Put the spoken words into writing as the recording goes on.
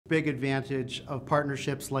big advantage of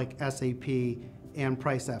partnerships like SAP and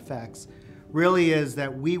Pricefx really is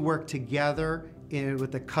that we work together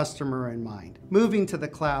with the customer in mind. Moving to the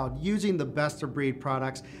cloud, using the best of breed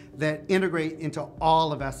products that integrate into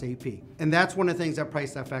all of SAP. And that's one of the things that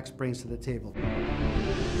Pricefx brings to the table.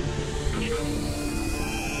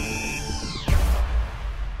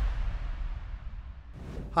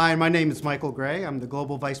 Hi, my name is Michael Gray. I'm the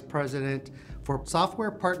Global Vice President for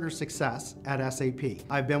Software Partner Success at SAP.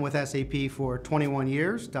 I've been with SAP for 21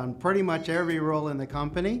 years, done pretty much every role in the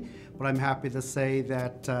company, but I'm happy to say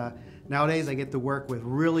that nowadays I get to work with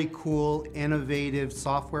really cool, innovative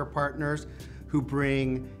software partners who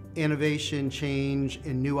bring innovation, change,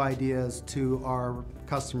 and new ideas to our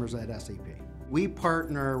customers at SAP. We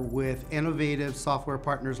partner with innovative software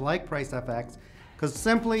partners like Pricefx because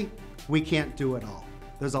simply we can't do it all.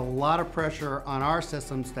 There's a lot of pressure on our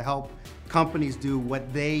systems to help companies do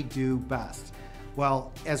what they do best.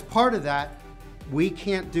 Well, as part of that, we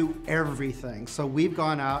can't do everything. So we've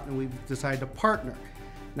gone out and we've decided to partner.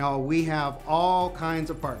 Now we have all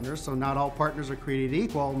kinds of partners, so not all partners are created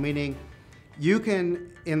equal, meaning you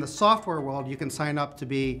can, in the software world, you can sign up to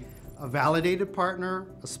be a validated partner,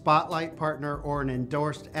 a spotlight partner, or an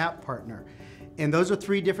endorsed app partner. And those are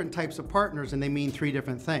three different types of partners and they mean three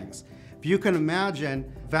different things. If you can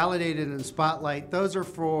imagine, validated and spotlight, those are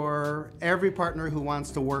for every partner who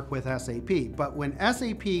wants to work with SAP. But when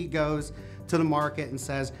SAP goes to the market and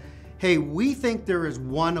says, hey, we think there is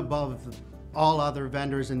one above all other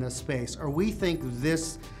vendors in this space, or we think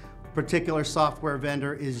this particular software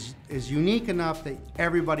vendor is unique enough that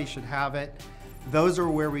everybody should have it, those are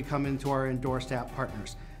where we come into our endorsed app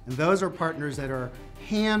partners. And those are partners that are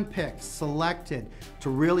hand-picked, selected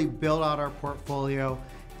to really build out our portfolio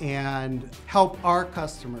and help our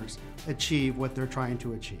customers achieve what they're trying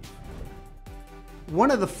to achieve. One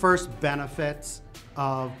of the first benefits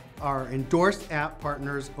of our endorsed app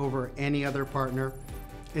partners over any other partner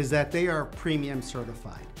is that they are premium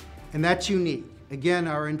certified. And that's unique. Again,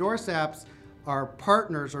 our endorsed apps are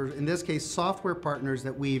partners, or in this case, software partners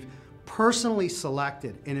that we've personally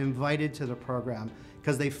selected and invited to the program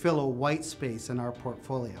because they fill a white space in our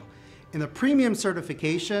portfolio. In the premium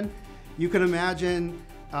certification, you can imagine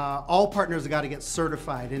all partners have got to get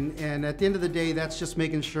certified, and at the end of the day, that's just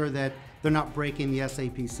making sure that they're not breaking the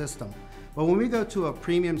SAP system. But when we go to a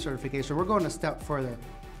premium certification, we're going a step further.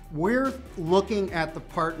 We're looking at the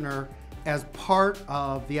partner as part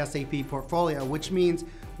of the SAP portfolio, which means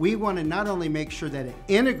we want to not only make sure that it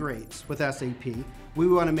integrates with SAP, we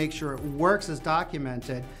want to make sure it works as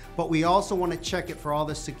documented, but we also want to check it for all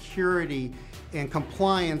the security and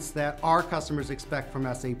compliance that our customers expect from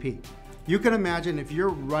SAP. You can imagine if you're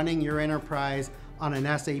running your enterprise on an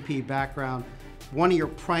SAP background, one of your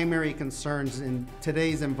primary concerns in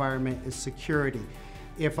today's environment is security.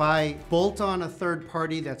 If I bolt on a third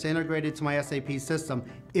party that's integrated to my SAP system,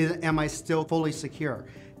 am I still fully secure?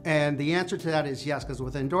 And the answer to that is yes, because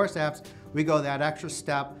with endorsed apps, we go that extra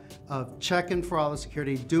step of checking for all the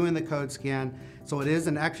security, doing the code scan. So it is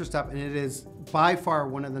an extra step, and it is by far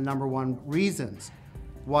one of the #1 reasons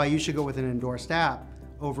why you should go with an endorsed app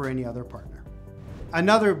over any other partner.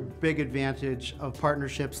 Another big advantage of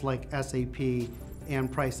partnerships like SAP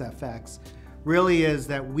and Pricefx really is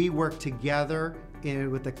that we work together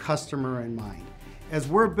with the customer in mind. As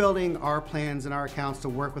we're building our plans and our accounts to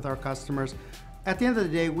work with our customers, at the end of the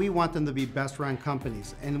day, we want them to be best run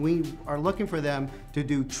companies, and we are looking for them to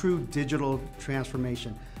do true digital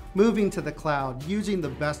transformation, moving to the cloud, using the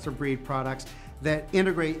best of breed products that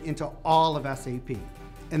integrate into all of SAP.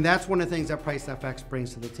 And that's one of the things that Pricefx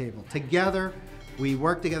brings to the table. Together, we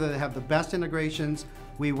work together to have the best integrations,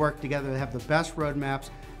 we work together to have the best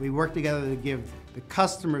roadmaps, we work together to give the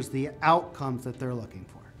customers the outcomes that they're looking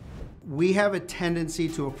for. We have a tendency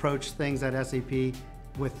to approach things at SAP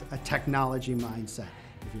with a technology mindset.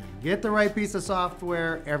 If you get the right piece of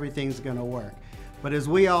software, everything's gonna work. But as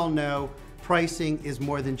we all know, pricing is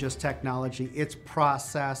more than just technology. It's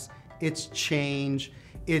process, it's change,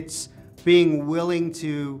 it's being willing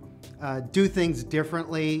to do things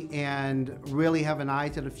differently and really have an eye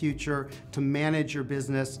to the future to manage your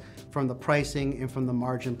business from the pricing and from the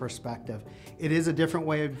margin perspective. It is a different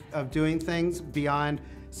way of doing things beyond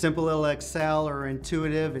simple little Excel or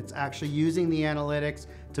intuitive. It's actually using the analytics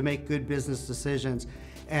to make good business decisions.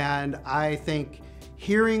 And I think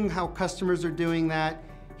hearing how customers are doing that,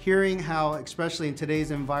 hearing how, especially in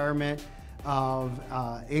today's environment of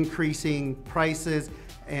increasing prices,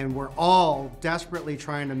 and we're all desperately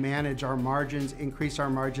trying to manage our margins, increase our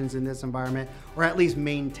margins in this environment, or at least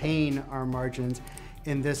maintain our margins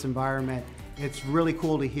in this environment. It's really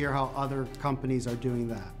cool to hear how other companies are doing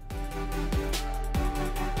that.